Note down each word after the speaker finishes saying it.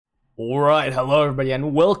Alright, hello everybody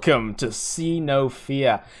and welcome to See No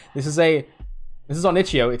Fear. This is on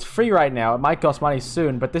Itch.io. It's free right now. It might cost money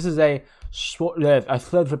soon, but this is a short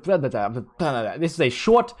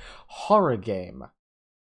horror game.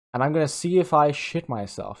 And I'm gonna see if I shit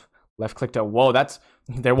myself. Left click to whoa, that's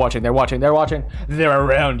they're watching. They're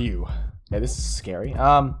around you. Yeah, this is scary.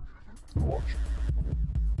 You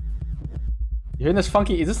hearing this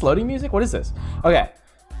funky, is this loading music? What is this? Okay.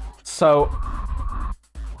 So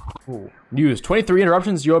ooh. News 23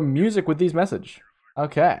 interruptions your music with these message.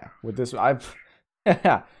 Okay, with this I've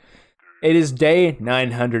it is day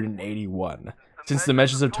 981 since the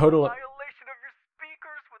measures of total violation of your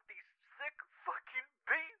speakers with these sick fucking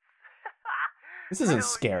beats. This isn't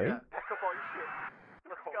scary.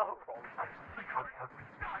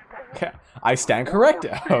 Okay, I stand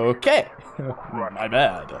corrected. Okay. My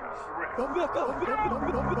bad.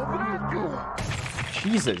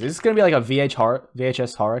 Jesus, is this gonna be like a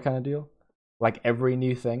VHS horror kind of deal? Like every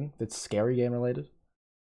new thing that's scary game related?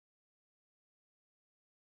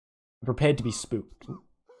 I'm prepared to be spooked.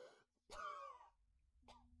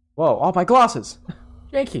 Whoa, oh my glasses!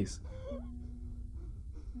 Yankees!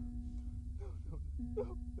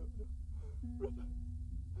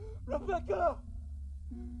 Rebecca!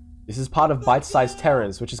 This is part of Bite-Sized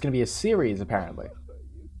Terrors, which is gonna be a series apparently.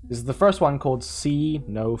 This is the first one called See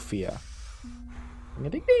No Fear.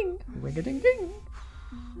 Ring-a-ding-ding! Ring-a-ding-ding!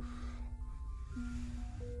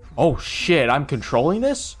 Oh shit, I'm controlling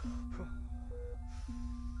this?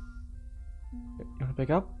 You wanna pick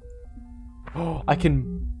up? Oh, I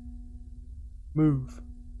can move.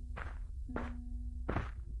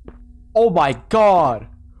 Oh my god!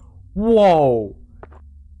 Whoa!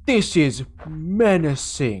 This is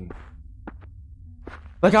menacing.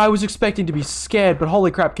 Like I was expecting to be scared, but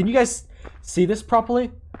holy crap, can you guys see this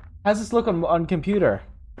properly? How's this look on computer?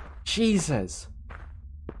 Jesus.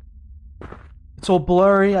 It's all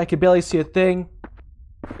blurry, I can barely see a thing.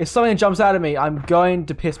 If something jumps out at me, I'm going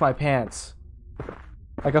to piss my pants.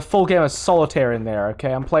 Like a full game of solitaire in there,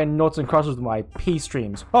 okay? I'm playing noughts and crosses with my pee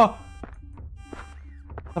streams. Oh!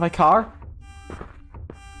 Is that my car?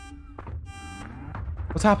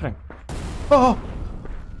 What's happening? Oh!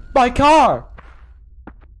 My car!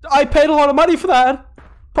 I paid a lot of money for that!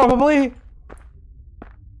 Probably.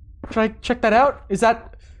 Should I check that out? Is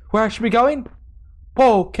that where I should be going?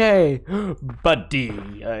 Okay. Buddy,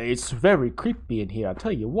 it's very creepy in here. I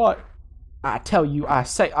tell you what. I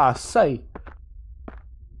say.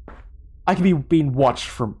 I can be being watched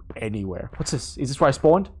from anywhere. What's this? Is this where I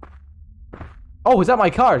spawned? Oh, is that my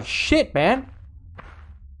car? Shit, man.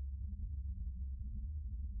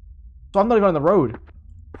 So I'm not even on the road.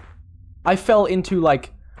 I fell into,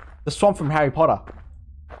 like, the swamp from Harry Potter.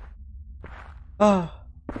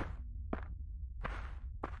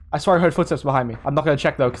 I swear I heard footsteps behind me. I'm not gonna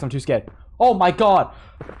check though, because I'm too scared. Oh my god!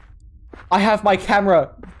 I have my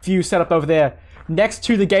camera view set up over there, next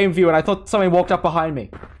to the game view, and I thought somebody walked up behind me.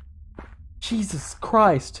 Jesus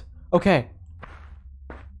Christ. Okay.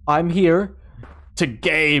 I'm here to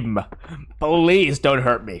game. Please don't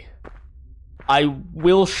hurt me. I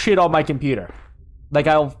will shit on my computer. Like,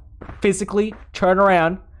 I'll physically turn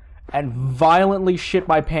around and violently shit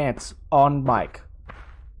my pants on mic.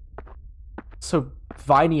 So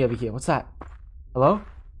viney over here. What's that? Hello?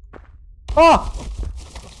 Oh!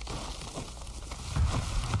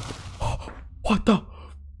 What the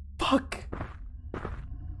fuck?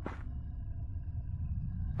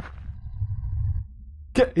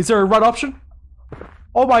 Is there a run option?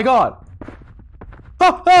 Oh my god!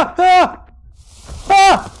 Ah! Ah! Ah!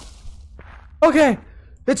 Ah! Okay,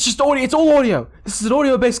 it's just audio. It's all audio. This is an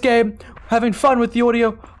audio-based game. Having fun with the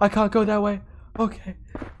audio. I can't go that way. Okay,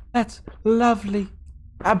 that's lovely.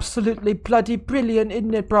 Absolutely bloody brilliant,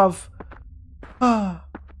 isn't it, bruv? Ah,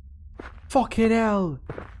 fucking hell.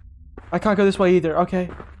 I can't go this way either. Okay.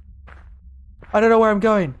 I don't know where I'm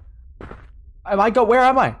going. Where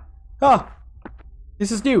am I? Ah,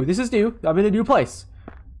 this is new. This is new. I'm in a new place.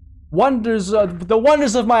 The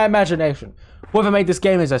wonders of my imagination. Whoever made this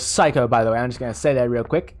game is a psycho, by the way. I'm just gonna say that real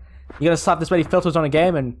quick. You gonna slap this many filters on a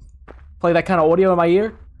game and play that kind of audio in my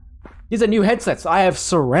ear? These are new headsets. I have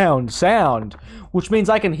surround sound, which means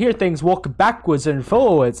I can hear things walk backwards and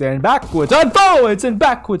forwards and backwards and forwards and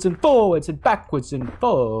backwards and forwards and backwards and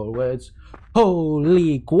forwards.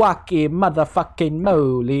 Holy guacky motherfucking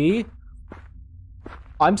moly.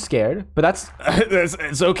 I'm scared, but that's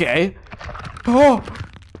it's okay. Oh,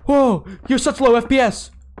 whoa, you're such low FPS.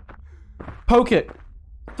 Poke it.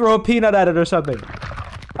 Throw a peanut at it or something.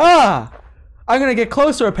 Ah! I'm gonna get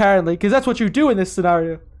closer apparently, because that's what you do in this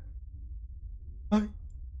scenario.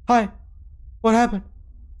 Hi. What happened?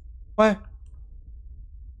 Why?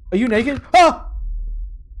 Are you naked? Ah!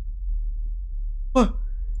 Ah!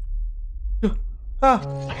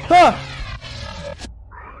 Ah!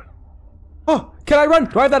 Oh, can I run?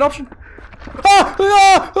 Do I have that option? Ah!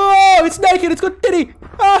 Ah! Oh, it's naked. It's got titty.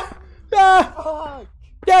 Ah! Ah! Fuck!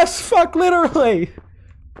 Yes, fuck, literally.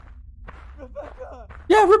 Rebecca!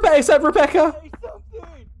 Yeah, Rebecca. Is that Rebecca? Say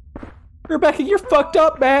something! Rebecca, you're fucked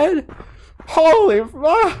up, man. Holy.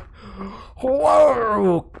 Whoa.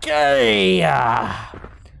 Okay.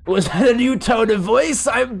 Was that a new tone of voice?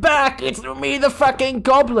 I'm back. It's me, the fucking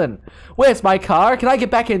goblin. Where's my car? Can I get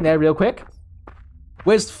back in there real quick?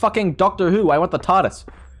 Where's fucking Doctor Who? I want the TARDIS.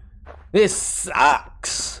 This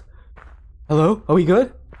sucks. Hello? Are we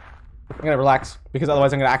good? I'm gonna relax, because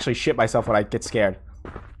otherwise I'm gonna actually shit myself when I get scared.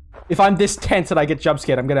 If I'm this tense and I get jump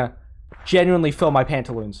scared, I'm gonna genuinely fill my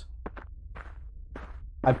pantaloons.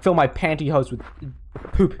 I fill my pantyhose with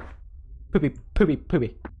poop.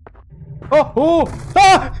 Poopy. Oh! Oh!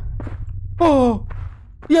 Ah! Oh!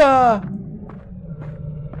 Yeah!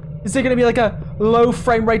 Is there gonna be like a low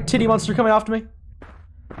frame rate titty monster coming after me?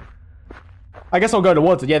 I guess I'll go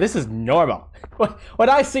towards it. Yeah, this is normal. When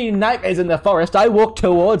I see nightmares in the forest, I walk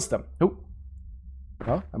towards them. Oh.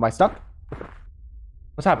 Oh, am I stuck?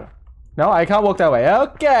 What's happening? No, I can't walk that way.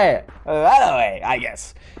 Okay. That way, I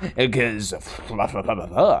guess. Because,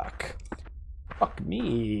 fuck. Fuck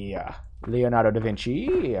me. Leonardo da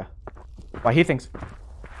Vinci. Why, he thinks.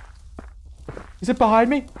 Is it behind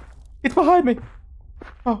me? It's behind me.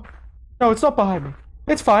 Oh. No, it's not behind me.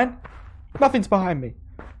 It's fine. Nothing's behind me.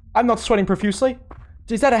 I'm not sweating profusely.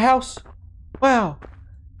 Is that a house? Wow.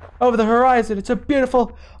 Over the horizon, it's a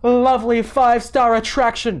beautiful, lovely 5-star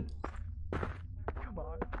attraction. Come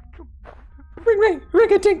on. Ring,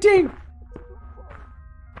 ring-a-ting-ting.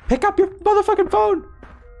 Pick up your motherfucking phone.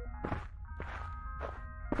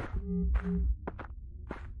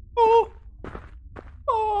 Oh.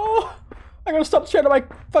 Oh. I gotta stop staring at my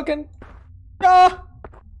fucking... Ah.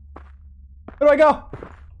 Where do I go?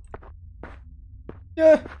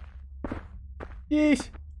 Yeah. Yeesh.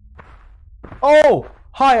 Oh!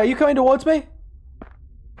 Hi, are you coming towards me?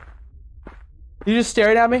 You just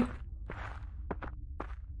staring at me?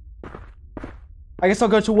 I guess I'll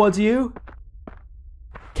go towards you.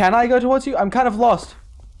 Can I go towards you? I'm kind of lost.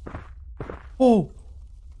 Oh.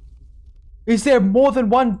 Is there more than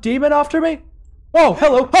one demon after me? Whoa,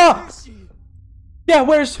 hello. Ah! Yeah,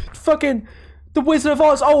 where's fucking the Wizard of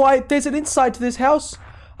Oz? Oh, there's an inside to this house.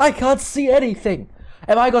 I can't see anything.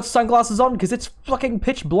 Have I got sunglasses on? Because it's fucking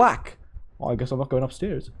pitch black. Well, I guess I'm not going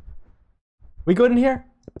upstairs. We good in here?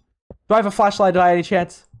 Do I have a flashlight by any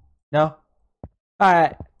chance? No?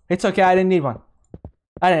 Alright. It's okay, I didn't need one.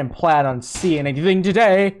 I didn't plan on seeing anything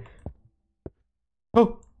today.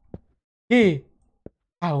 Oh. Hey.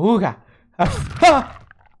 Auga. Ah.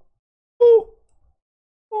 Oh.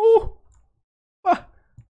 Oh. Ah.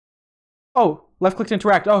 Oh, left click to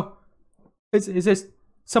interact. Oh. Is this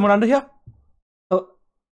someone under here?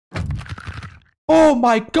 Oh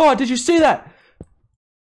my god, did you see that?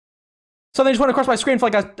 Something just went across my screen for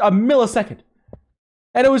like a millisecond.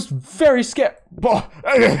 And it was very scary.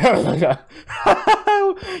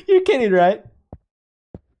 You're kidding, right?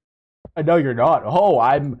 I know you're not. Oh,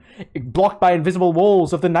 I'm blocked by invisible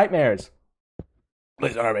walls of the nightmares.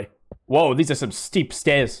 Please don't hurt me. Whoa, these are some steep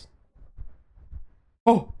stairs.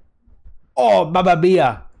 Oh. Oh, mamma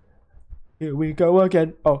mia. Here we go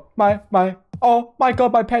again. Oh, oh my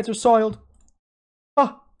god, my pants are soiled.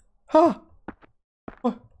 Huh.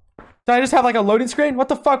 What? Did I just have like a loading screen? What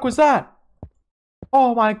the fuck was that?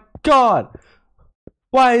 Oh my god.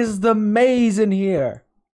 Why is the maze in here?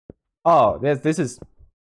 Oh, this is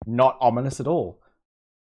not ominous at all.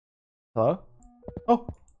 Hello? Oh.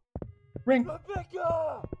 Ring.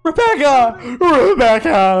 Rebecca!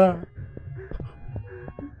 Rebecca!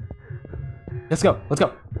 Let's go.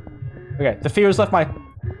 Okay, the fear's left my...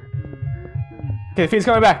 Okay, the fear's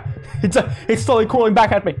coming back. It's slowly crawling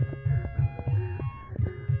back at me.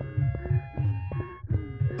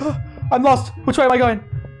 I'm lost. Which way am I going?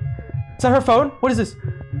 Is that her phone? What is this?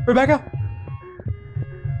 Rebecca?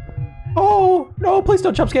 Oh, no, please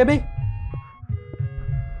don't jump scare me.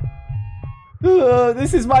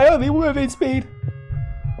 This is my only moving speed.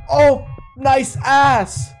 Oh, nice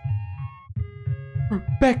ass.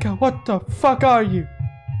 Rebecca, what the fuck are you?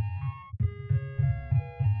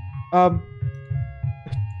 Wanna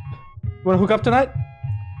hook up tonight?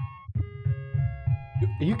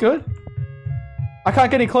 Are you good? I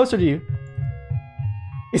can't get any closer to you.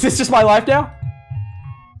 Is this just my life now?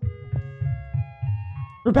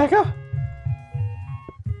 Rebecca?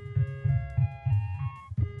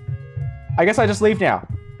 I guess I just leave now.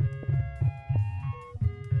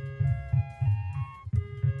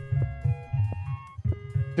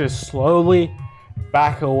 Just slowly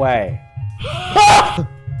back away.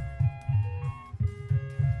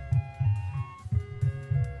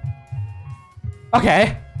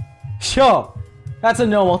 Okay, sure. That's a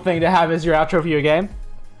normal thing to have as your outro for your game.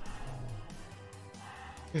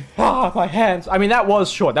 Ah, my hands. I mean, that was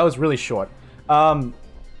short. That was really short. Whoa.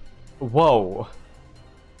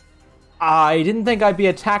 I didn't think I'd be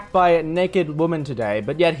attacked by a naked woman today,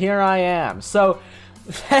 but yet here I am. So,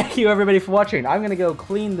 thank you everybody for watching. I'm gonna go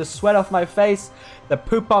clean the sweat off my face, the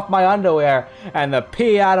poop off my underwear, and the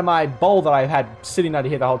pee out of my bowl that I've had sitting under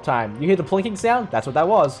here the whole time. You hear the plinking sound? That's what that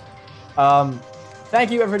was.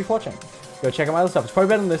 Thank you everybody for watching. Go check out my other stuff. It's probably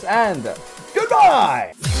better than this, and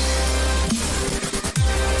goodbye!